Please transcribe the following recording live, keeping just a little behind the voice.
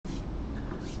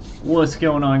What's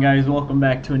going on, guys? Welcome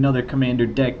back to another Commander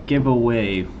deck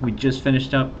giveaway. We just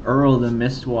finished up Earl the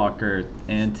Mistwalker,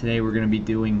 and today we're going to be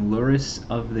doing Lurrus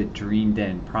of the Dream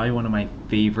Den, probably one of my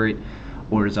favorite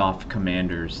Orzhov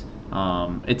Commanders.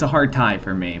 It's a hard tie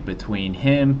for me between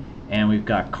him and we've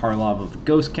got Karlov of the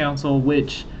Ghost Council,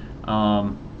 which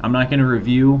I'm not going to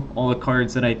review all the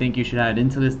cards that I think you should add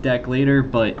into this deck later,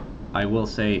 but I will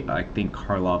say I think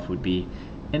Karlov would be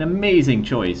an amazing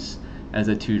choice as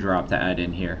a 2-drop to add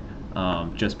in here,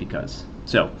 just because.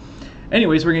 So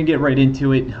anyways, we're gonna get right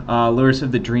into it. Lurrus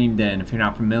of the Dream Den, if you're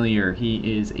not familiar,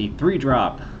 he is a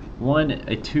 3-drop,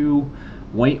 1/2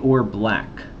 white or black.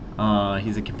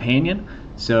 He's a companion,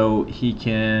 so he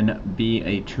can be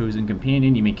a chosen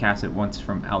companion. You may cast it once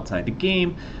from outside the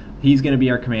game. He's going to be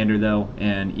our commander though,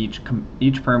 and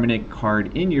each permanent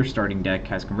card in your starting deck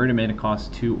has converted mana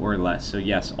cost 2 or less. So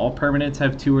yes, all permanents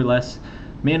have 2 or less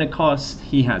mana cost.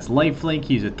 He has lifelink.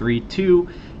 He's a 3/2,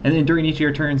 and then during each of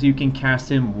your turns you can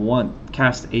cast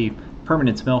a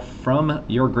permanent spell from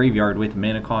your graveyard with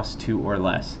mana cost 2 or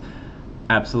less.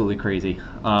 Absolutely crazy.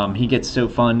 He gets so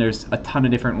fun. There's a ton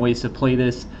of different ways to play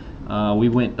this. We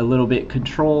went a little bit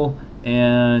control,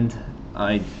 and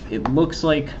it looks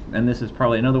like, and this is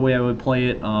probably another way I would play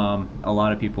it, a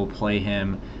lot of people play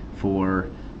him for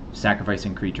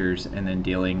sacrificing creatures and then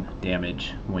dealing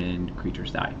damage when creatures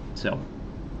die. So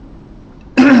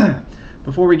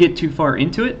before we get too far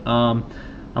into it, I'm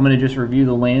going to just review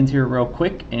the lands here real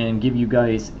quick and give you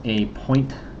guys a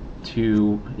point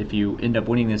to if you end up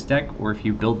winning this deck or if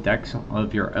you build decks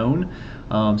of your own.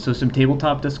 So some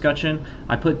tabletop discussion.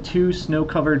 I put 2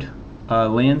 snow-covered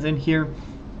lands in here.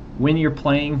 When you're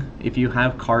playing, if you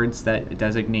have cards that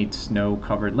designate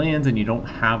snow-covered lands and you don't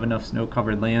have enough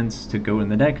snow-covered lands to go in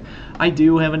the deck, I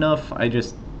do have enough. I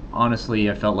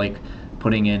felt like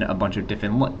putting in a bunch of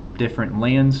different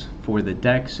lands for the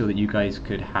deck so that you guys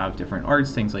could have different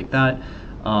arts, things like that.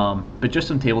 But just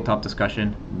some tabletop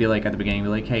discussion. Be like at the beginning, be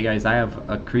like, hey guys, I have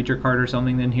a creature card or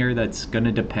something in here that's going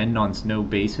to depend on snow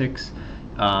basics.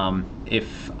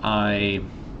 If I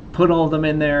put all of them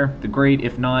in there, great.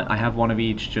 If not, I have one of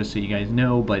each, just so you guys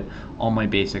know, but all my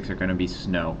basics are going to be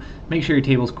snow. Make sure your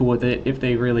table's cool with it. If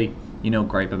they really,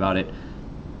 gripe about it,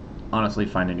 honestly,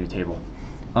 find a new table.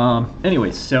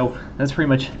 Anyways, so that's pretty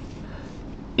much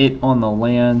it on the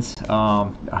lands.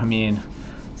 I mean,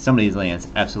 some of these lands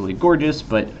absolutely gorgeous,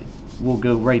 but we'll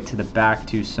go right to the back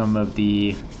to some of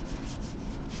the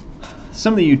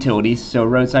utilities. So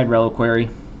Roadside Reliquary,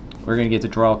 we're gonna get to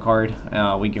draw a card.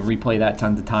 We can replay that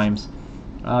tons of times.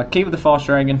 Cave of the False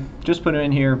Dragon, just put it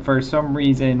in here. For some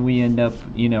reason we end up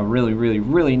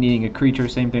really needing a creature.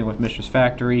 Same thing with Mistress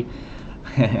Factory.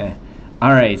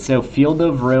 Alright, so Field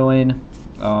of Ruin.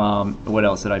 What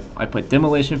else did I put?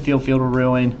 Demolition Field, Field of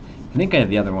Ruin. I think I have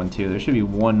the other one too. There should be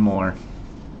one more.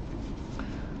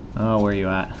 Oh, where are you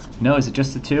at? No, is it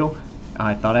just the 2?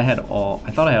 I thought I had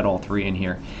all 3 in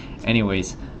here.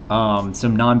 Anyways,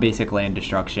 some non-basic land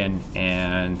destruction,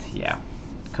 and yeah,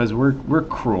 because we're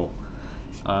cruel.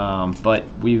 But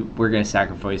we're gonna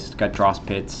sacrifice. Got Dross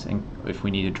Pits, and if we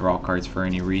need to draw cards for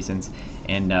any reasons.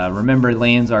 And remember,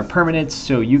 lands are permanents,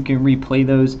 so you can replay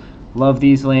those. Love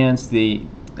these lands. You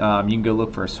can go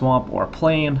look for a swamp or a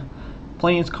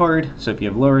plains card. So if you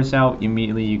have Lurrus out,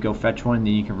 immediately you go fetch one,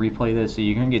 then you can replay this. So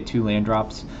you're gonna get 2 land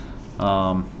drops.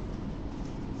 Oh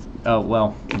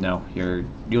well, no,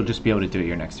 you'll just be able to do it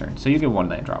your next turn. So you get 1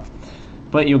 land drop,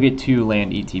 but you'll get 2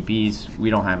 land ETBs. We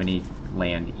don't have any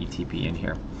land ETB in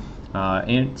here.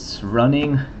 It's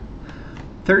running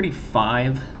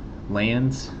 35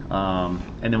 lands, and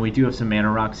then we do have some mana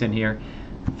rocks in here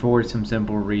for some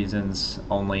simple reasons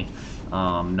only.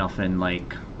 Nothing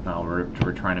like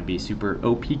we're trying to be super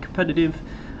OP competitive.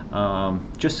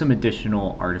 Just some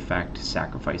additional artifact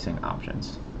sacrificing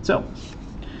options. So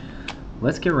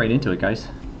let's get right into it, guys.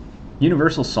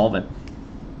 Universal Solvent,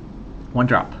 1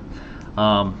 drop.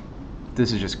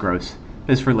 This is just gross.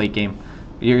 This is for late game.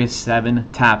 You're gonna 7,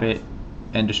 tap it,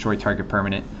 and destroy target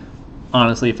permanent.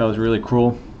 Honestly, if I was really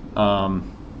cruel,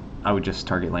 I would just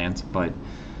target lands, but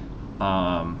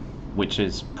which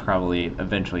is probably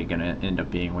eventually going to end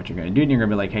up being what you're going to do. And you're going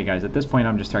to be like, hey guys, at this point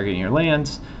I'm just targeting your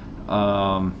lands,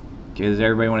 because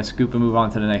everybody want to scoop and move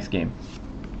on to the next game.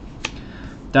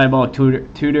 Diabolic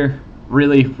Tutor,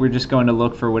 really, we're just going to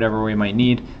look for whatever we might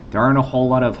need. There aren't a whole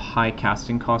lot of high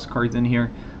casting cost cards in here.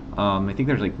 I think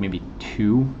there's like maybe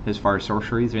 2 as far as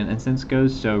sorceries and instants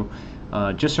goes, so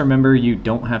just remember, you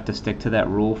don't have to stick to that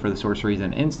rule for the sorceries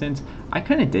and instants. I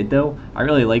kind of did though. I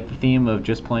really like the theme of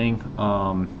just playing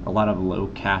a lot of low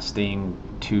casting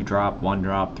 2-drop,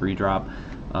 1-drop, 3-drop.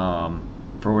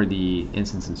 for the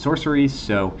instants and sorceries,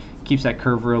 so keeps that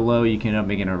curve real low. You can end up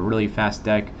making a really fast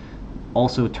deck.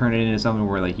 Also turn it into something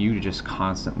where like you just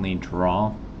constantly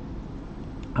draw.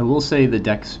 I will say the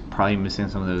deck's probably missing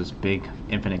some of those big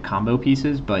infinite combo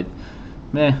pieces, but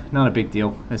not a big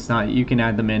deal. It's not. You can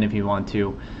add them in if you want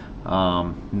to.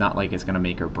 Not like it's gonna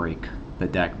make or break the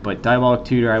deck. But Diabolic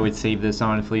Tutor, I would save this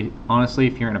honestly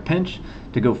if you're in a pinch,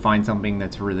 to go find something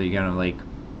that's really gonna like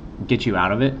get you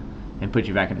out of it and put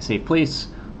you back in a safe place,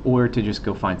 or to just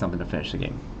go find something to finish the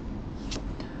game.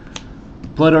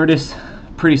 Blood Artist,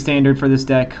 pretty standard for this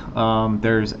deck.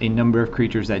 There's a number of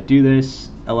creatures that do this.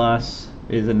 Elas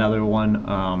is another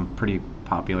one, pretty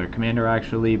popular commander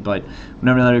actually, but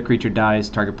whenever another creature dies,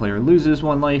 target player loses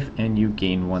 1 life and you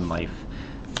gain 1 life.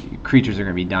 Creatures are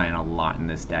going to be dying a lot in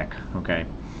this deck, okay?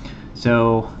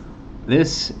 So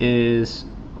this is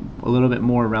a little bit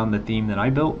more around the theme that I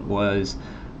built, was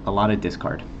a lot of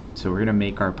discard. So we're going to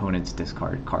make our opponents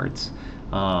discard cards.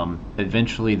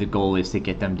 Eventually the goal is to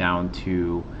get them down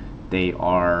to they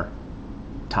are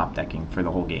top decking for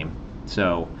the whole game.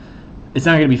 So it's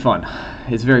not going to be fun.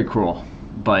 It's very cruel.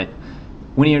 But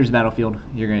when he enters the battlefield,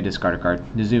 you're going to discard a card.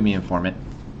 Nezumi Informant.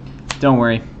 Don't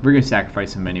worry, we're going to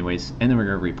sacrifice him anyways, and then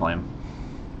we're going to replay him.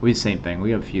 We do the same thing.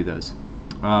 We have a few of those.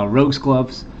 Rogue's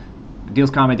Gloves. Deals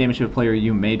combat damage to a player,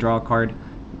 you may draw a card.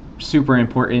 Super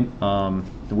important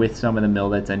with some of the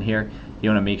mill that's in here. You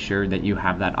want to make sure that you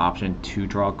have that option to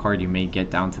draw a card. You may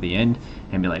get down to the end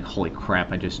and be like, holy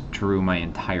crap, I just drew my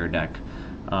entire deck.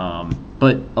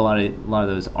 But a lot of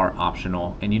those are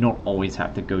optional, and you don't always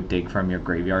have to go dig from your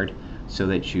graveyard so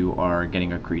that you are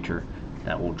getting a creature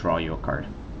that will draw you a card.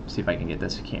 See if I can get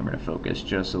this camera to focus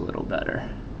just a little better.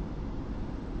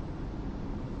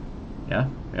 Yeah.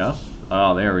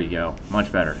 Oh, there we go.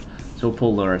 Much better. So we'll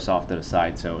pull Lurrus off to the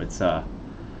side so it's a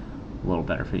little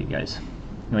better for you guys.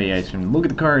 Anyway, you guys can look at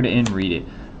the card and read it.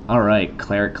 Alright,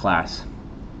 Cleric Class.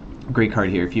 Great card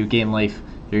here. If you gain life,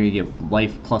 you're going to get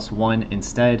life +1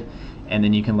 instead, and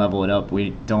then you can level it up.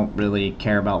 We don't really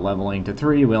care about leveling to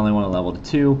 3, we only want to level to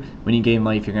 2. When you gain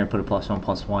life, you're going to put a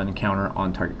 +1/+1 counter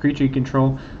on target creature you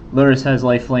control. Lurrus has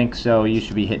lifelink, so you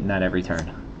should be hitting that every turn.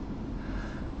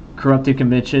 Corrupted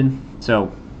Conviction.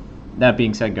 So, that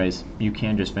being said, guys, you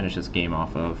can just finish this game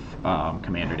off of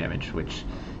commander damage, which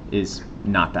is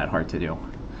not that hard to do.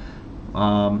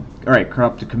 Alright,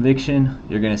 Corrupted Conviction.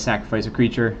 You're going to sacrifice a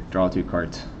creature, draw 2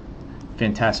 cards.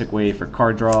 Fantastic way for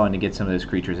card draw and to get some of those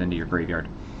creatures into your graveyard.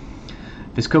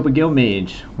 Vizkopa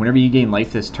Guildmage. Whenever you gain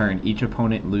life this turn, each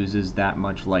opponent loses that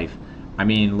much life. I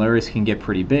mean, Lurrus can get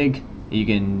pretty big. You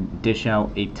can dish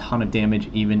out a ton of damage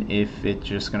even if it's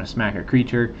just going to smack a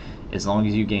creature. As long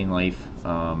as you gain life,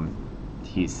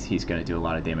 he's going to do a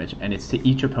lot of damage. And it's to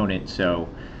each opponent, so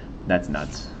that's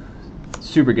nuts.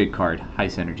 Super good card. High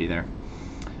synergy there.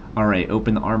 Alright,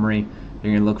 open the armory.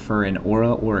 You're going to look for an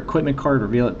aura or equipment card,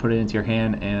 reveal it, put it into your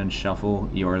hand, and shuffle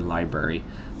your library.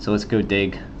 So let's go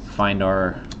dig, find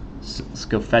our, let's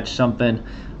go fetch something.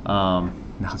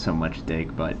 Not so much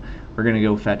dig, but we're going to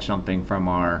go fetch something from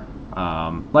our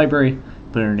library,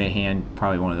 put it in a hand,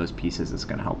 probably one of those pieces that's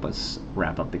going to help us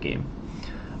wrap up the game.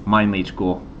 Mind Leech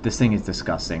Ghoul. This thing is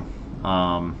disgusting.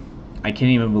 I can't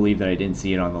even believe that I didn't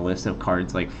see it on the list of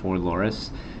cards like for Lurrus.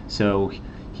 So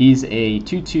he's a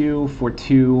 2/2 for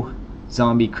 2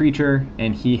 zombie creature,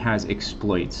 and he has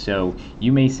exploits. So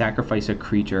you may sacrifice a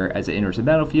creature as it enters the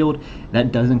battlefield.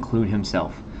 That does include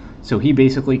himself. So he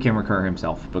basically can recur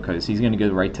himself because he's going to go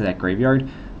right to that graveyard.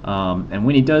 And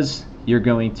when he does, you're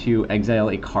going to exile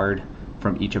a card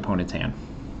from each opponent's hand.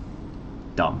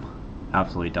 Dumb.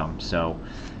 Absolutely dumb. So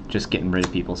just getting rid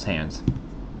of people's hands.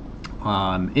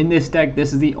 In this deck,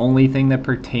 this is the only thing that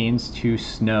pertains to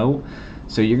snow.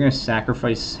 So you're going to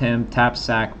sacrifice him, tap,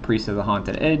 sack, Priest of the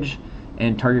Haunted Edge,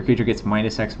 and target creature gets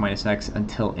 -X/-X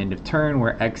until end of turn,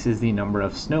 where X is the number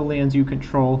of snow lands you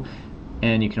control,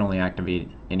 and you can only activate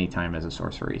anytime as a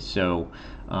sorcery. So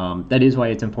that is why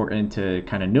it's important to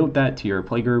kind of note that to your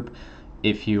play group.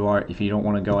 If you don't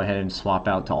want to go ahead and swap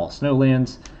out to all snow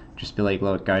lands, just be like,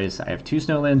 look guys, I have 2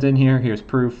 snow lands in here, here's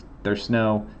proof, they're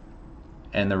snow,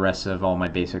 and the rest of all my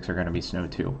basics are going to be snow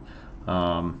too.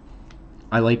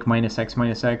 I like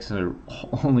 -X/-X. The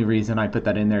only reason I put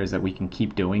that in there is that we can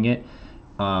keep doing it.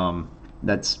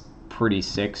 That's pretty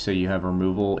sick. So you have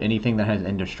removal. Anything that has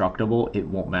indestructible, it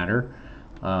won't matter.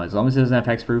 As long as it doesn't have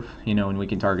hexproof, you know, and we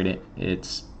can target it,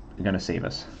 it's going to save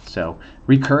us. So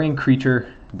recurring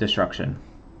creature destruction.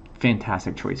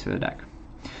 Fantastic choice for the deck.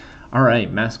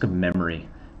 Alright, Mask of Memory.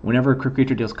 Whenever a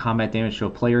creature deals combat damage to a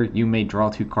player, you may draw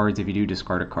 2 cards. If you do,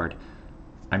 discard a card.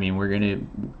 I mean,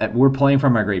 we're playing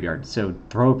from our graveyard, so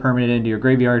throw a permanent into your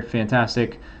graveyard,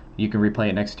 fantastic. You can replay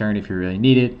it next turn if you really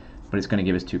need it, but it's going to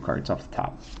give us 2 cards off the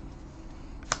top.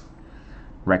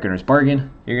 Reckoner's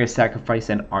Bargain, you're going to sacrifice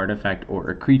an artifact or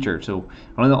a creature. So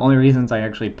one of the only reasons I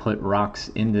actually put rocks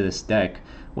into this deck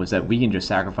was that we can just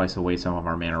sacrifice away some of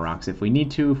our mana rocks if we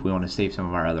need to, if we want to save some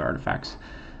of our other artifacts.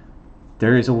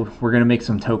 We're going to make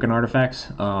some token artifacts,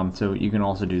 so you can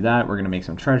also do that. We're going to make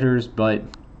some treasures, but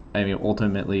I mean,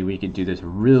 ultimately we could do this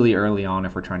really early on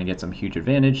if we're trying to get some huge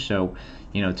advantage. So,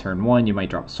 you know, turn 1 you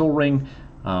might drop a Soul Ring,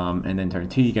 and then turn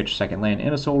 2 you get your second land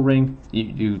and a Soul Ring.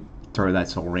 You throw that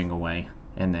Soul Ring away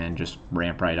and then just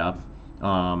ramp right up.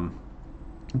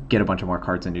 Get a bunch of more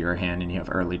cards into your hand and you have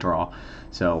early draw.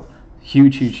 So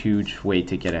huge way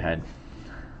to get ahead.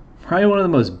 Probably one of the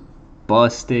most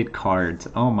busted cards.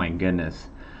 Oh my goodness.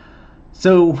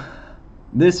 So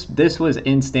this was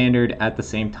in standard at the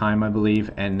same time, I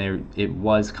believe, and it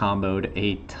was comboed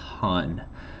a ton.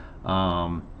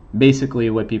 Basically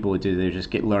what people would do, they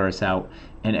just get Lurrus out,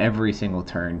 and every single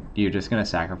turn you're just going to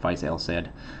sacrifice Elsid.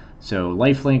 So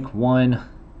lifelink 1,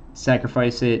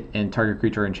 sacrifice it, and target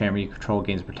creature or enchantment you control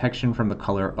gains protection from the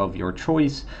color of your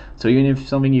choice. So even if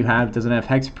something you have doesn't have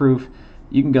hexproof,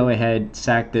 you can go ahead,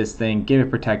 sack this thing, give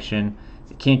it protection.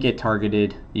 It can't get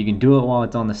targeted. You can do it while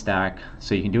it's on the stack,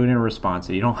 so you can do it in response,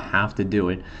 so you don't have to do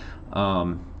it.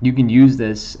 You can use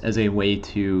this as a way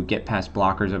to get past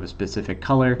blockers of a specific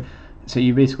color, so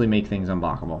you basically make things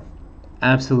unblockable.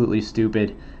 Absolutely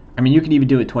stupid. I mean, you can even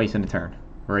do it twice in a turn,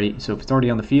 right? So if it's already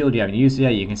on the field, you haven't used it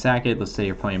yet, you can sack it. Let's say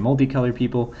you're playing multicolored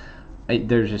people.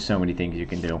 There's just so many things you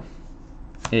can do.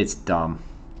 It's dumb.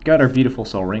 Got our beautiful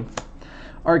Soul Ring.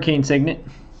 Arcane Signet.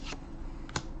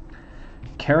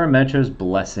 Karametra's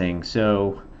Blessing.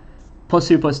 So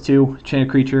 +2/+2 enchanted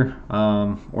creature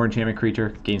or enchantment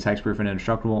creature gains hexproof and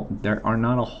indestructible. There are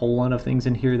not a whole lot of things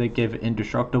in here that give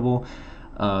indestructible.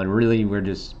 Really,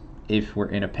 if we're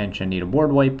in a pinch and need a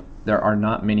board wipe, there are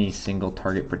not many single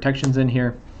target protections in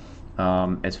here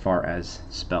as far as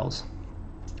spells.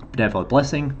 Benevolent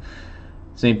Blessing,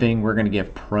 same thing. We're going to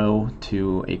give pro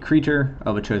to a creature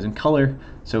of a chosen color,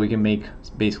 so we can make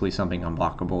basically something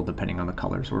unblockable depending on the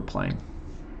colors we're playing.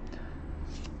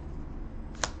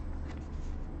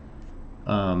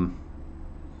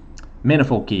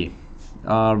 Manifold Key.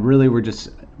 Really, we're just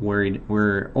worried.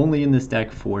 We're only in this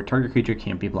deck for target creature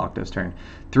can't be blocked this turn.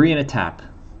 3 and a tap,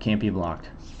 can't be blocked.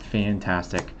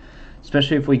 Fantastic.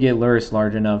 Especially if we get Lurrus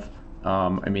large enough.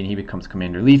 I mean, he becomes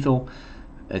commander lethal.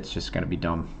 It's just going to be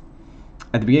dumb.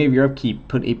 At the beginning of your upkeep,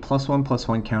 put a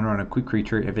 +1/+1 counter on a quick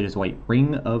creature if it is white.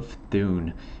 Ring of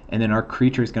Thune. And then our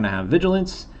creature is going to have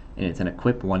vigilance, and it's an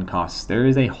equip 1 cost. There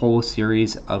is a whole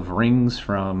series of rings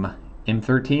from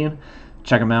M13.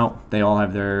 Check them out. They all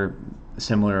have their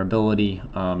similar ability,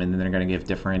 and then they're going to give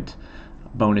different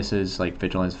bonuses like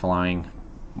vigilance, flying,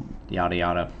 yada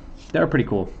yada. They're pretty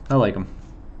cool. I like them.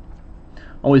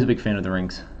 Always a big fan of the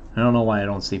rings. I don't know why I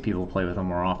don't see people play with them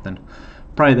more often.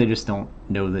 Probably they just don't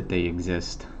know that they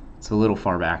exist. It's a little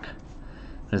far back.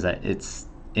 What is that? It's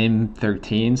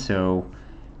M13, so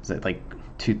is it like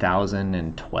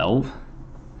 2012?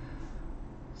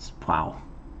 Wow,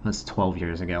 that's 12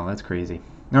 years ago. That's crazy.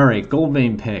 All right,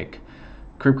 Goldvein Pick.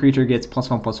 Crypt creature gets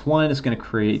 +1/+1. It's going to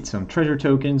create some treasure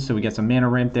tokens, so we get some mana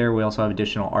ramp there. We also have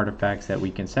additional artifacts that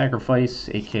we can sacrifice,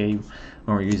 aka when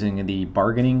we're using the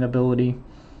bargaining ability.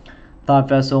 Thought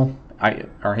Vessel.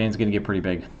 Our hand's going to get pretty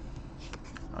big.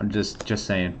 I'm just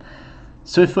saying.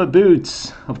 Swiftfoot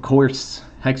Boots, of course.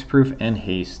 Hexproof and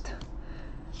haste.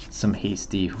 Some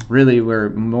hasty. Really, we're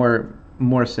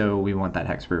more so we want that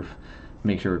hexproof.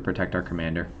 Make sure we protect our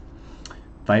commander.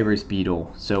 Fibrous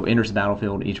Beetle. So enters the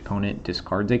battlefield, each opponent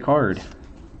discards a card.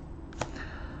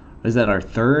 Is that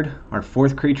our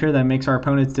fourth creature that makes our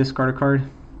opponents discard a card?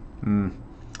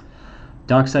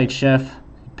 Dockside Chef.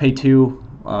 Pay 2.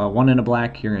 1 and a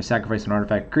black. You're going to sacrifice an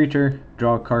artifact creature,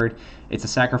 draw a card. It's a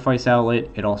sacrifice outlet.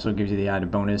 It also gives you the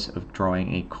added bonus of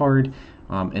drawing a card,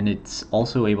 and it's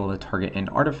also able to target an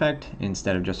artifact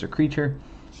instead of just a creature.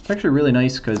 It's actually really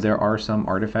nice because there are some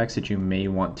artifacts that you may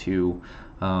want to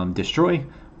destroy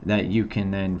that you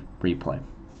can then replay.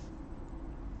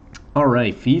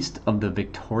 Alright, Feast of the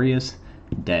Victorious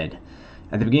Dead.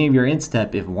 At the beginning of your end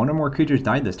step, if 1 or more creatures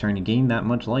died this turn, you gain that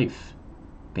much life.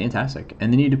 Fantastic.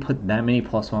 And then you need to put that many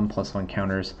 +1/+1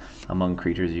 counters among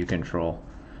creatures you control.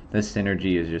 This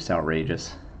synergy is just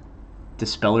outrageous.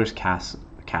 Dispeller's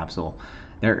Capsule.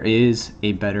 There is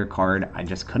a better card. I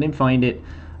just couldn't find it.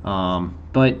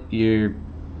 But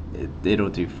it'll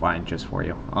do fine just for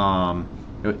you.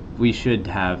 we should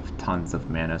have tons of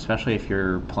mana, especially if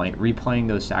you're replaying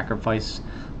those sacrifice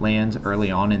lands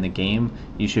early on in the game.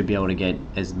 You should be able to get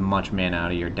as much mana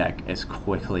out of your deck as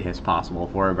quickly as possible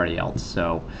for everybody else.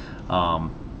 So,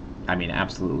 I mean,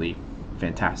 absolutely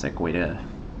fantastic way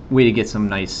to get some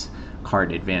nice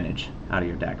card advantage out of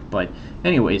your deck. But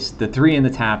anyways, the 3 in the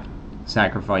tap,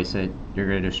 sacrifice it. You're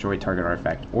going to destroy target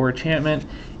artifact or enchantment.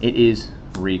 It is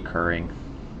recurring.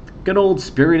 Good old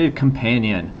Spirited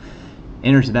Companion.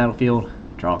 Enters the battlefield,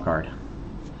 draw a card.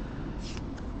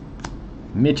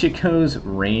 Michiko's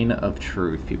Reign of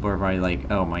Truth. People are probably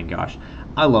like, oh my gosh,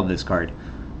 I love this card.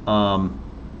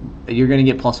 You're going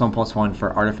to get +1/+1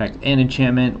 for artifact and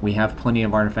enchantment. We have plenty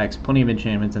of artifacts, plenty of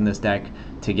enchantments in this deck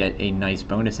to get a nice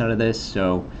bonus out of this.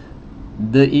 So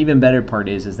the even better part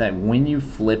is that when you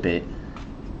flip it,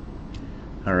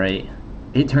 alright,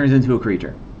 it turns into a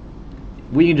creature.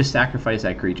 We can just sacrifice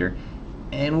that creature,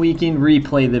 and we can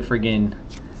replay the friggin'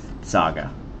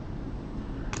 saga.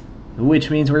 Which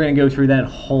means we're going to go through that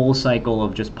whole cycle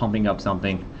of just pumping up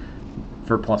something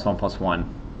for +1/+1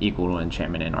 equal to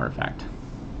enchantment and artifact.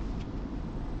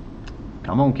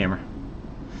 Come on, camera.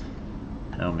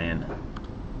 Oh man.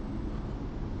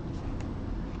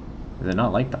 Does it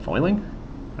not like the foiling?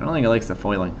 I don't think it likes the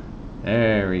foiling.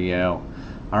 There we go.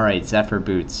 Alright, Zephyr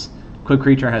Boots. Quick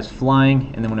creature has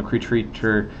flying, and then when a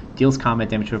creature deals combat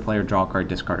damage to a player, draw a card,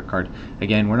 discard a card.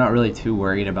 Again, we're not really too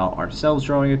worried about ourselves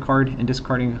drawing a card and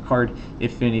discarding a card.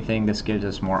 If anything, this gives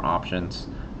us more options.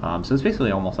 So it's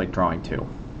basically almost like drawing 2.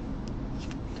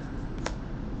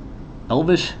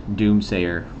 Elvish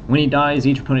Doomsayer. When he dies,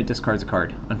 each opponent discards a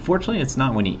card. Unfortunately, it's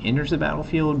not when he enters the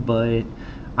battlefield, but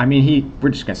I mean, we're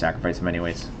just going to sacrifice him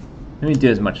anyways. Let me do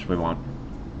as much as we want.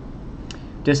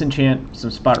 Disenchant, some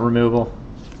spot removal.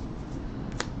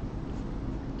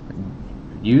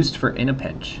 Used for in a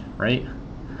pinch, right?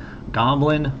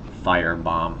 Goblin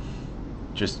Firebomb.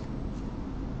 Just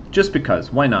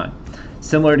because, why not?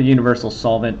 Similar to Universal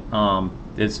Solvent,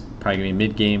 it's probably gonna be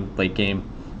mid-game, late game.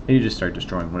 You just start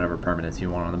destroying whatever permanents you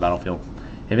want on the battlefield.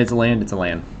 If it's a land, it's a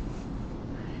land.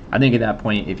 I think at that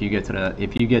point, if you get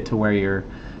to where you're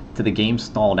the game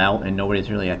stalled out and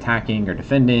nobody's really attacking or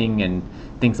defending and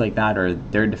things like that, or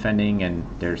they're defending and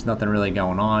there's nothing really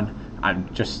going on,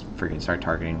 I'm just freaking start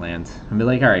targeting lands and be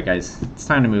like, alright guys, it's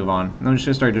time to move on. I'm just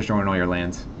gonna start destroying all your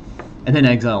lands and then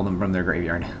exile them from their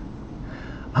graveyard.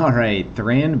 Alright,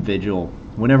 Thran Vigil.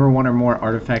 Whenever one or more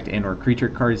artifact and or creature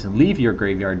cards leave your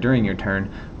graveyard during your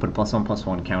turn, put a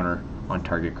 +1/+1 counter on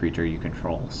target creature you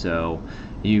control. So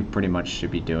you pretty much should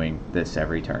be doing this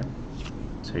every turn.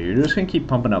 So you're just gonna keep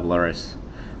pumping up Lurrus.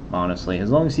 Honestly,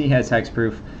 as long as he has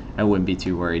hexproof, I wouldn't be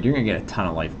too worried. You're gonna get a ton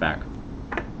of life back.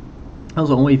 That was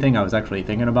the only thing I was actually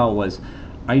thinking about. Was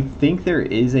I think there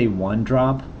is a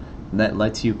 1-drop that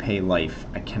lets you pay life.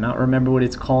 I cannot remember what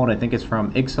it's called. I think it's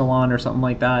from Ixalan or something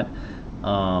like that.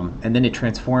 And then it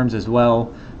transforms as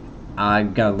well. I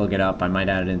gotta look it up. I might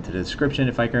add it into the description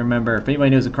if I can remember. If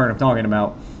anybody knows the card I'm talking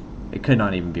about, it could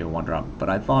not even be a 1-drop, but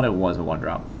I thought it was a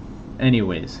 1-drop.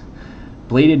 Anyways,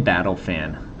 Bladed Battle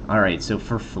Fan. Alright, so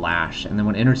for flash, and then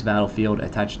when it enters the battlefield,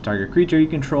 attach to target creature you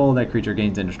control. That creature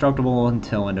gains indestructible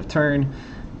until end of turn.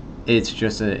 It's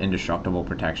just an indestructible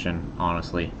protection,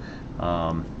 honestly.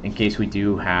 In case we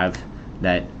do have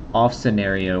that off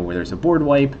scenario where there's a board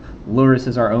wipe, Lurrus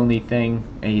is our only thing,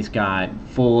 and he's got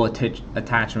full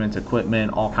attachments,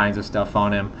 equipment, all kinds of stuff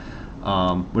on him.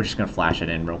 We're just going to flash it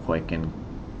in real quick and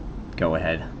go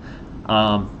ahead.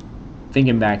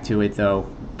 Thinking back to it though,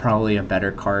 probably a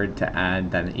better card to add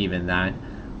than even that,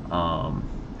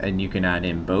 and you can add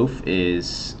in both,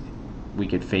 is we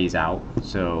could phase out.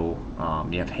 So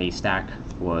you have Haystack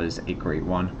was a great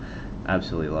one.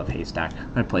 Absolutely love Haystack.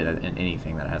 I'd play that in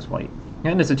anything that has white,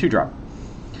 and it's a 2-drop.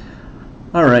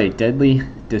 Alright, Deadly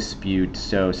Dispute.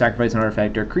 So sacrifice an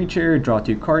artifact or creature, draw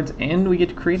 2 cards, and we get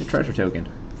to create a treasure token.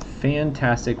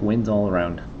 Fantastic, wins all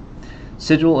around.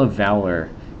 Sigil of Valor.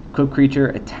 Quick creature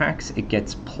attacks, it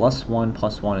gets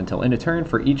 +1/+1 until end of turn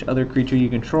for each other creature you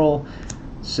control.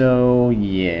 So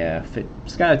yeah,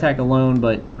 it's got attack alone,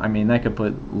 but I mean that could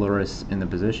put Lurrus in the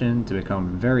position to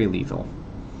become very lethal.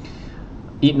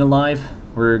 Eaten Alive,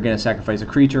 we're going to sacrifice a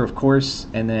creature, of course,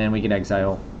 and then we can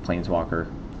exile Planeswalker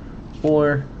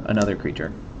or another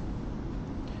creature.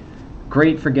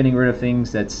 Great for getting rid of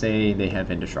things that say they have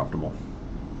indestructible.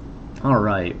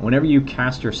 Alright, whenever you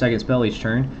cast your second spell each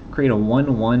turn, create a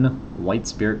 1/1 white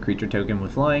spirit creature token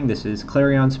with flying. This is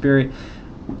Clarion Spirit.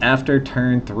 After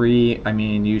turn 3, I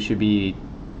mean, you should be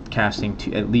casting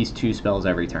at least 2 spells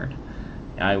every turn.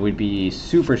 I would be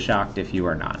super shocked if you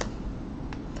are not.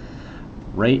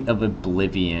 Rite of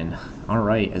Oblivion.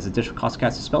 Alright, as additional cost to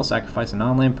cast a spell, sacrifice a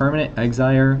non-land permanent,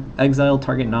 exile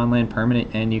target non-land permanent,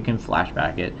 and you can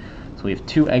flashback it. So we have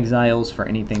 2 exiles for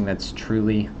anything that's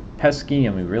truly pesky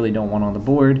and we really don't want on the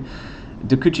board.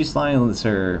 Dokuchi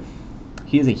Silencer.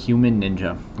 He is a human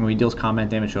ninja. When he deals combat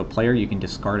damage to a player, you can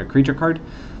discard a creature card.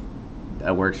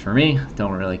 That works for me.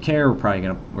 Don't really care.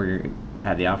 We're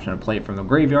have the option to play it from the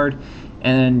graveyard,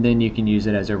 and then you can use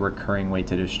it as a recurring way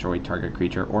to destroy target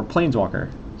creature or planeswalker.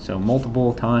 So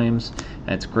multiple times.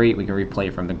 That's great. We can replay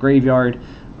it from the graveyard.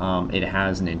 It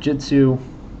has ninjutsu.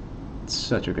 It's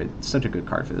such a good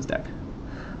card for this deck.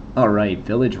 All right,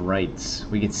 Village Rites.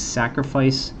 We can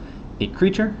sacrifice a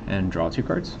creature and draw 2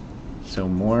 cards. So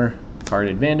more card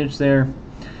advantage there.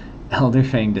 Elder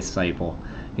Fang Disciple.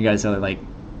 You guys are like,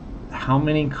 how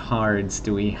many cards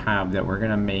do we have that we're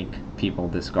gonna make people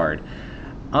discard?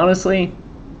 Honestly,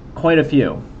 quite a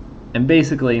few. And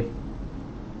basically,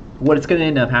 what it's gonna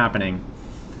end up happening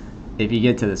if you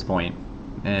get to this point,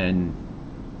 and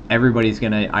everybody's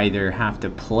gonna either have to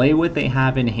play what they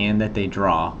have in hand that they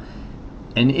draw,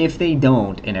 and if they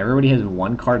don't, and everybody has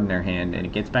 1 card in their hand, and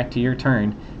it gets back to your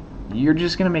turn, you're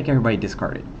just gonna make everybody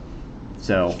discard it.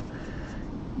 So,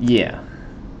 yeah.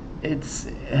 It's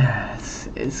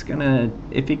gonna,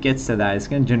 if it gets to that, it's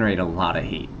gonna generate a lot of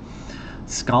hate.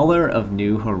 Scholar of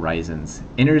New Horizons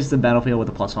enters the battlefield with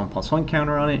a +1/+1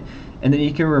 counter on it, and then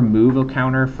you can remove a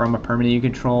counter from a permanent you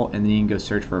control, and then you can go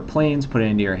search for planes, put it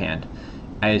into your hand.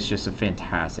 And it's just a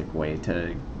fantastic way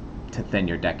to thin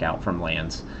your deck out from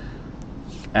lands.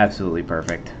 Absolutely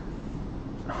perfect.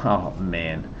 Oh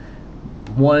man,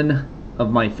 one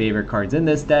of my favorite cards in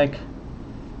this deck.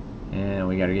 And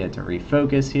we gotta get to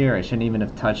refocus here. I shouldn't even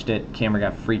have touched it. Camera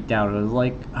got freaked out. It was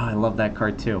like, oh, I love that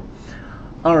card too.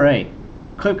 Alright.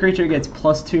 Equipped creature gets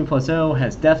 +2/+0,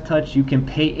 has Death Touch. You can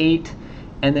pay 8,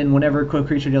 and then whenever equipped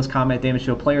creature deals combat damage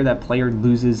to a player, that player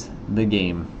loses the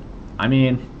game. I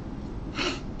mean,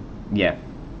 yeah.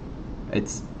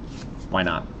 Why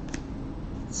not?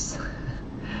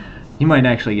 You might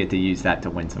actually get to use that to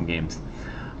win some games.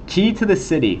 Key to the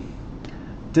City.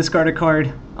 Discard a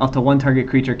card. Up to 1 target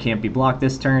creature can't be blocked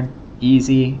this turn.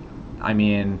 Easy. I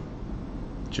mean,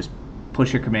 just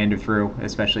push your commander through,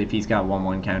 especially if he's got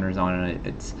 1/1 counters on it.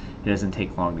 It doesn't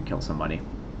take long to kill somebody.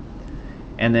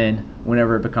 And then,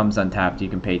 whenever it becomes untapped, you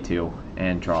can pay 2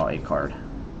 and draw a card.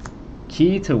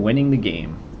 Key to winning the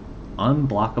game.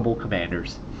 Unblockable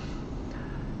Commanders.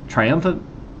 Triumphant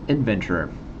Adventurer.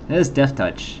 It has Death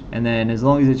Touch, and then as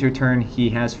long as it's your turn, he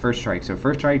has First Strike. So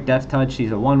First Strike, Death Touch,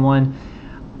 he's a 1/1.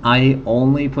 I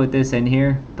only put this in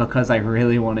here because I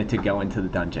really wanted to go into the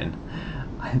dungeon.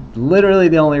 Literally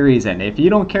the only reason. If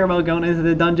you don't care about going into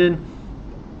the dungeon,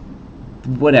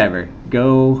 whatever.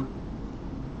 Go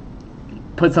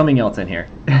put something else in here.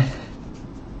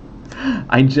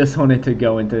 I just wanted to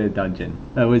go into the dungeon.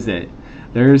 That was it.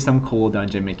 There are some cool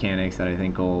dungeon mechanics that I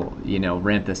think will,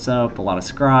 ramp this up. A lot of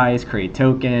scries, create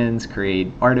tokens,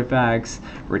 create artifacts,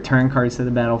 return cards to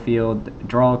the battlefield,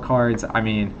 draw cards. I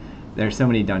mean, there's so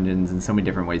many dungeons and so many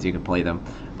different ways you can play them.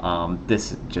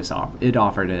 This just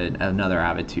offered another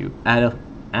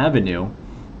avenue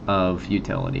of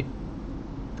utility.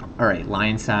 All right,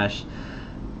 Lion Sash,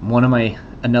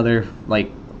 another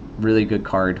really good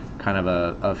card, kind of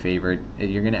a favorite.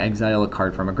 You're gonna exile a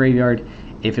card from a graveyard.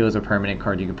 If it was a permanent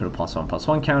card, you can put a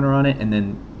 +1/+1 counter on it, and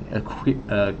then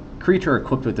a creature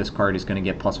equipped with this card is gonna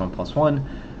get +1/+1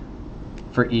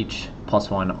 for each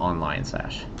 +1 on Lion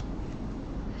Sash.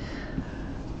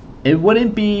 It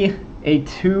wouldn't be a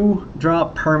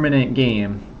 2-drop permanent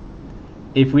game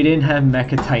if we didn't have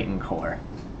Mecha Titan Core.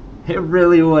 It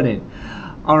really wouldn't.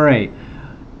 Alright.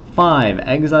 5.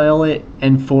 Exile it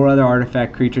and 4 other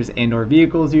artifact creatures and or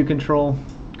vehicles you control.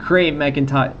 Create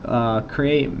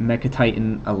Mecha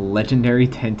Titan, a legendary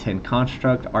 10/10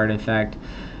 construct artifact.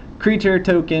 Creature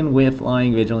token with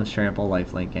Flying, Vigilance, Trample,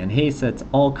 Lifelink, and Haste. That's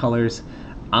all colors.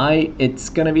 It's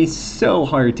gonna be so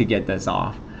hard to get this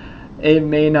off. It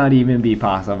may not even be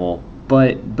possible,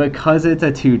 but because it's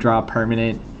a 2-drop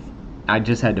permanent, I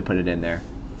just had to put it in there.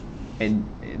 And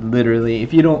literally,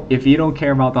 if you don't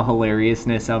care about the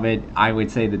hilariousness of it, I would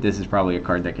say that this is probably a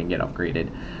card that can get upgraded.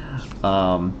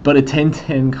 But a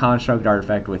 10/10 construct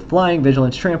artifact with Flying,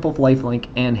 Vigilance, Trample, Lifelink,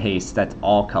 and Haste. That's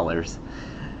all colors.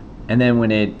 And then when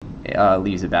it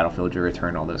leaves the battlefield, you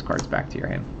return all those cards back to your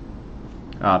hand,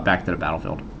 back to the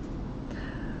battlefield.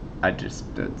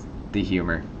 The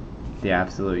humor. The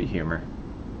absolute humor.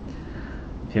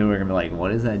 People are gonna be like,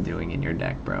 what is that doing in your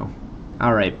deck, bro?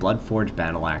 Alright, Bloodforged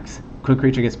Battle Axe. Quick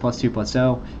creature gets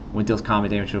 +2/+0. When it deals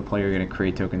combat damage to a player, you're going to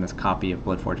create a token that's a copy of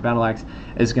Bloodforged Battle Axe.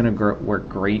 It's going to work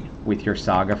great with your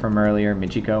Saga from earlier,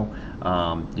 Michiko.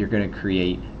 You're going to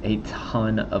create a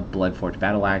ton of Bloodforged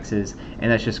Battle Axes,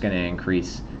 and that's just going to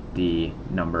increase the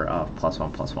number of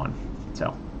 +1/+1.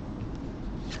 So,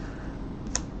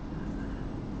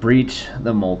 Breach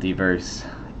the Multiverse.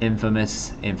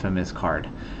 Infamous card.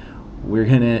 We're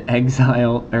gonna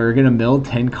exile, or we're gonna mill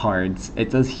 10 cards. It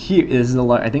does huge. This is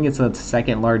I think it's the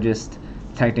second largest,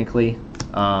 technically.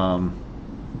 No,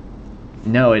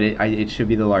 it should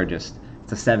be the largest.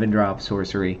 It's a 7-drop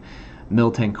sorcery. Mill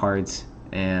 10 cards,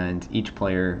 and each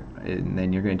player, and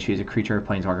then you're gonna choose a creature or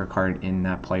planeswalker card in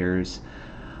that player's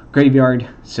graveyard.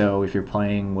 So if you're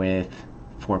playing with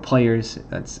 4 players,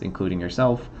 that's including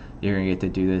yourself, you're gonna get to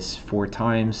do this 4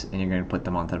 times, and you're gonna put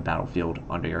them onto the battlefield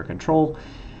under your control.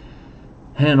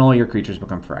 And all your creatures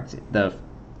become Phyrexian.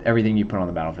 Everything you put on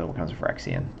the battlefield becomes a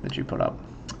Phyrexian that you put up.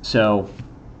 So,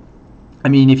 I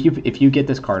mean, if you get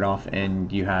this card off and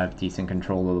you have decent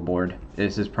control of the board,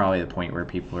 this is probably the point where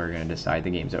people are going to decide the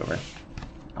game's over.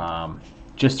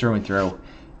 Just throw and throw,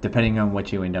 depending on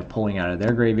what you end up pulling out of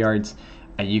their graveyards,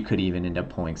 and you could even end up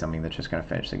pulling something that's just going to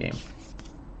finish the game.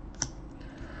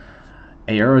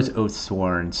 Aero's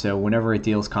Oathsworn. So whenever it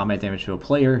deals combat damage to a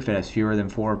player, if it has fewer than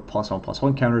 4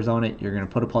 +1/+1 counters on it, you're going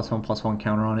to put a +1/+1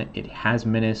 counter on it. It has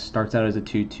Menace, starts out as a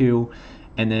 2/2,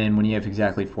 and then when you have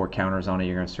exactly 4 counters on it,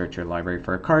 you're going to search your library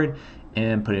for a card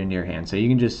and put it into your hand. So you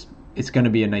can just, it's going to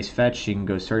be a nice fetch. You can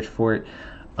go search for it.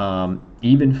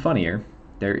 Even funnier,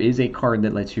 there is a card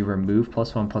that lets you remove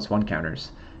 +1/+1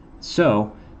 counters.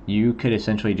 So you could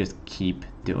essentially just keep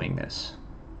doing this,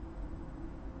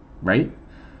 right?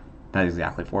 That's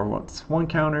exactly 4 +1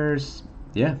 counters.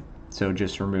 Yeah. So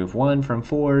just remove 1 from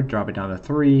 4, drop it down to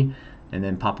 3, and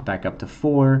then pop it back up to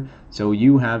 4. So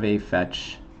you have a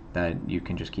fetch that you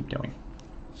can just keep doing,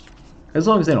 as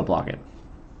long as they don't block it.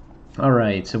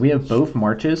 Alright, so we have both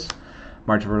marches.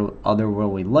 March of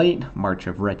Otherworldly Light, March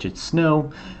of Wretched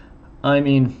Snow. I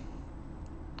mean,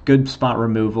 good spot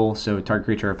removal. So target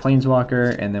creature or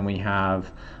planeswalker, and then we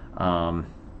have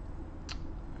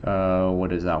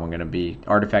what is that one going to be?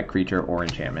 Artifact, creature, or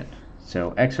enchantment.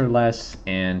 So X or less,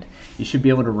 and you should be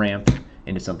able to ramp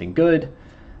into something good.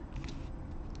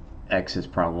 X is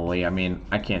probably, I mean,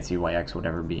 I can't see why X would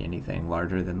ever be anything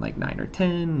larger than like 9 or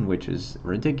 10, which is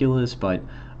ridiculous, but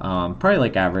probably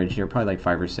like average. You're probably like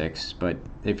 5 or 6, but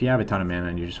if you have a ton of mana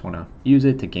and you just want to use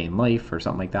it to gain life or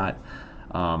something like that,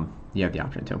 you have the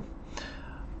option to.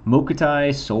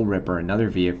 Mokutai Soul Ripper, another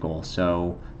vehicle.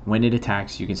 So when it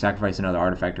attacks, you can sacrifice another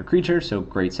artifact or creature, so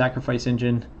great sacrifice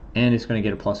engine, and it's going to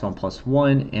get a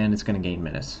 +1/+1, and it's going to gain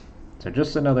Menace. So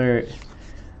just another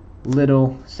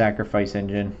little sacrifice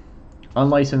engine.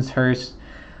 Unlicensed Hearse.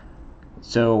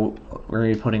 So we're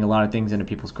going to be putting a lot of things into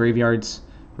people's graveyards.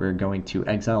 We're going to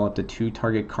exile up to 2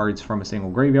 target cards from a single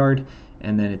graveyard,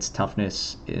 and then its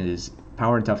toughness is,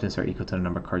 power and toughness are equal to the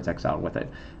number of cards exiled with it.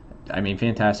 I mean,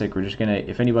 fantastic. We're just going to,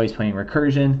 if anybody's playing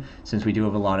Recursion, since we do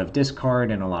have a lot of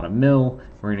discard and a lot of mill,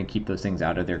 we're going to keep those things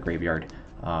out of their graveyard.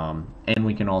 And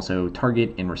we can also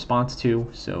target in response to,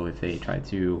 so if they try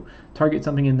to target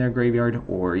something in their graveyard,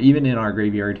 or even in our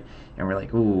graveyard, and we're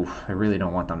like, ooh, I really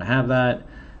don't want them to have that,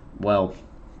 well,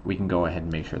 we can go ahead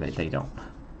and make sure that they don't.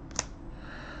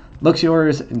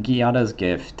 Luxior's Giada's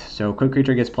Gift. So quick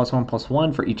creature gets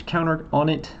 +1/+1 for each counter on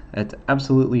it. That's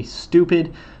absolutely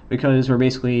stupid, because we're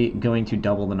basically going to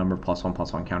double the number of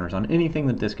 +1/+1 counters on anything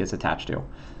that this gets attached to.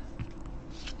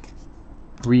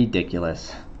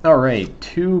 Ridiculous. Alright,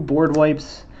 2 board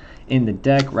wipes in the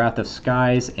deck, Wrath of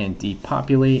Skies and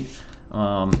Depopulate.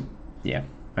 Yeah,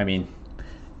 I mean,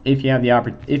 if you have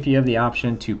the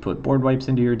option to put board wipes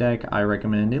into your deck, I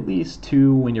recommend at least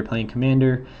 2 when you're playing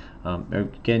Commander.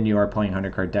 Again, you are playing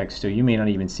 100-card decks, so you may not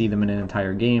even see them in an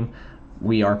entire game.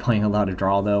 We are playing a lot of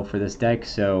draw, though, for this deck,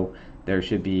 so there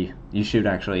should be, you should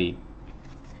get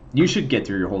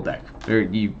through your whole deck. Or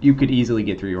you could easily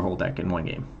get through your whole deck in one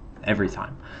game, every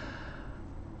time.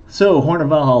 So, Horn of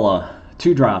Valhalla,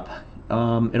 2-drop.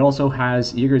 It also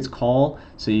has Ygritte's Call,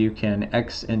 so you can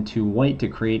X and 2 white to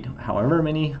create however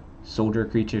many soldier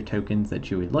creature tokens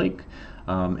that you would like.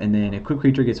 And then a quick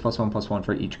creature gets +1/+1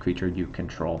 for each creature you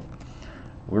control.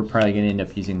 We're probably going to end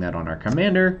up using that on our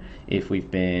commander if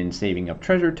we've been saving up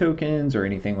treasure tokens or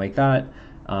anything like that.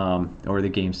 Or the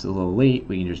game's a little late,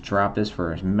 we can just drop this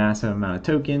for a massive amount of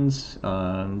tokens,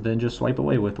 then just swipe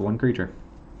away with 1 creature.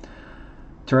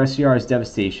 Terrestriar's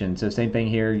Devastation. So same thing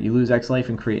here, you lose X life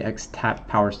and create X tap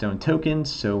Power Stone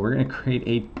tokens. So we're going to create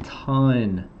a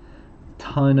ton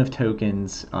of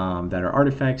tokens that are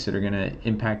artifacts that are going to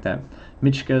impact that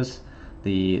Michika's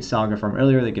the Saga from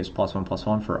earlier that gives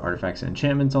 +1/+1 for artifacts and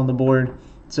enchantments on the board.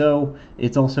 So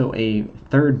it's also a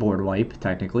third board wipe,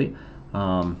 technically,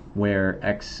 where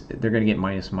they're going to get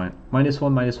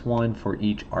 -1/-1 for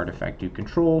each artifact you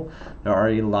control. There are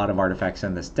already a lot of artifacts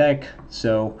in this deck,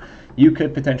 so you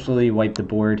could potentially wipe the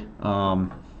board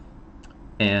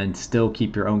and still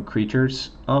keep your own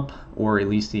creatures up, or at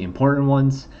least the important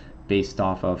ones, based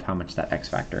off of how much that X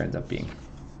factor ends up being.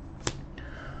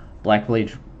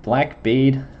 Blackblade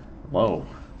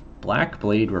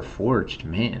Reforged,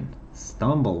 man,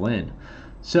 stumble in.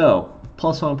 So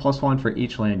 +1/+1 for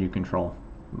each land you control.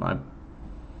 I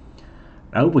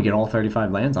hope we get all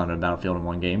 35 lands onto the battlefield in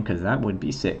one game, because that would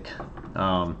be sick.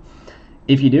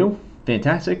 If you do,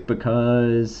 fantastic,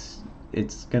 because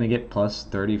it's gonna get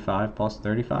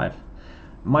 +35/+35,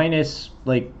 minus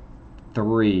like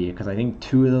 3, because I think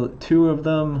two or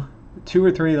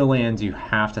three of the lands you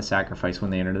have to sacrifice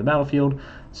when they enter the battlefield.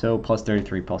 So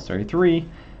 +33/+33.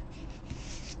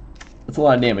 That's a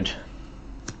lot of damage.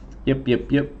 Yep,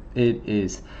 it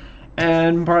is.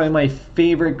 And probably my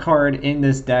favorite card in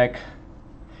this deck,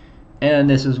 and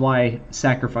this is why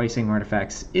sacrificing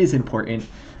artifacts is important.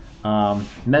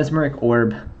 Mesmeric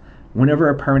Orb. Whenever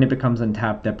a permanent becomes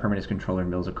untapped, that permanent's controller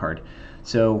mills a card.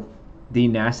 So the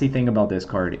nasty thing about this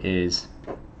card is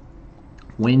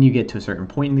when you get to a certain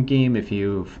point in the game, if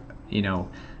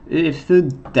the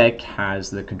deck has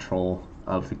the control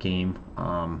of the game,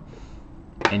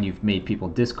 and you've made people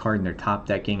discard and they're top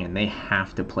decking and they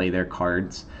have to play their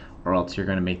cards, or else you're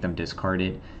going to make them discard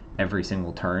it every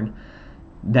single turn,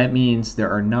 that means they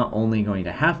are not only going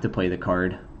to have to play the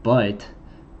card, but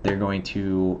they're going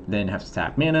to then have to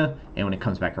tap mana, and when it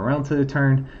comes back around to the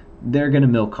turn, they're going to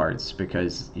mill cards,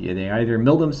 because they either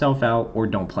mill themselves out or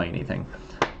don't play anything.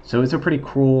 So it's a pretty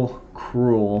cruel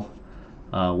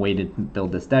way to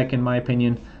build this deck, in my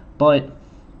opinion. But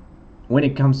when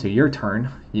it comes to your turn,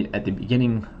 at the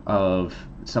beginning of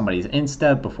somebody's end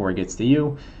step, before it gets to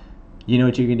you, you know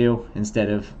what you can do. Instead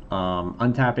of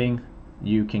untapping,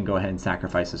 you can go ahead and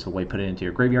sacrifice this away, put it into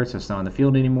your graveyard so it's not on the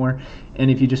field anymore. And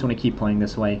if you just want to keep playing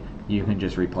this way, you can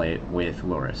just replay it with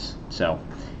Lurrus. So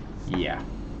yeah,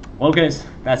 well guys,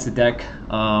 that's the deck.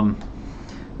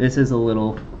 This is a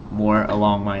little more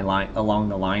along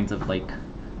the lines of like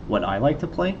what I like to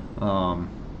play.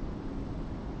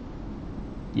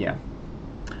 Yeah,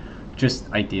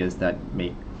 just ideas that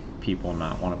make people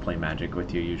not want to play Magic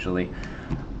with you usually.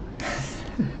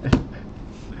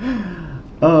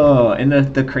 Oh, and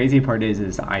the crazy part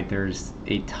is there's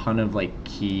a ton of like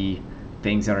key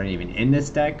things that aren't even in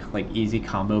this deck, like easy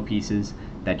combo pieces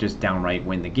that just downright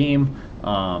win the game.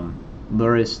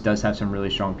 Lurrus does have some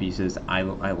really strong pieces. I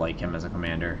like him as a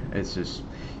commander. It's just,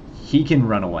 he can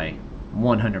run away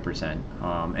 100%,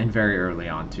 and very early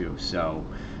on too. So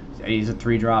he's a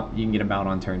 3-drop. You can get him out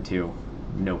on turn 2,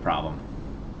 no problem.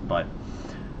 But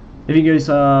if you guys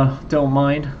don't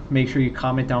mind, make sure you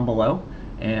comment down below,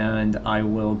 and I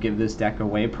will give this deck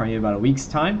away probably about a week's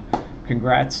time.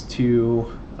 Congrats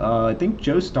to I think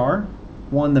Joe Starr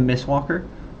won the Mistwalker,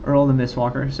 Earl the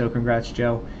Mistwalker. So congrats,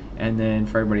 Joe. And then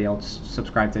for everybody else,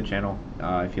 subscribe to the channel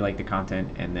if you like the content,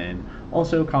 and then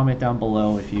also comment down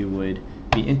below if you would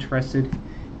be interested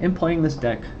in playing this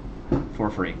deck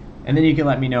for free. And then you can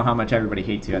let me know how much everybody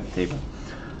hates you at the table.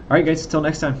 Alright guys, until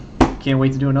next time. Can't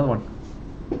wait to do another one.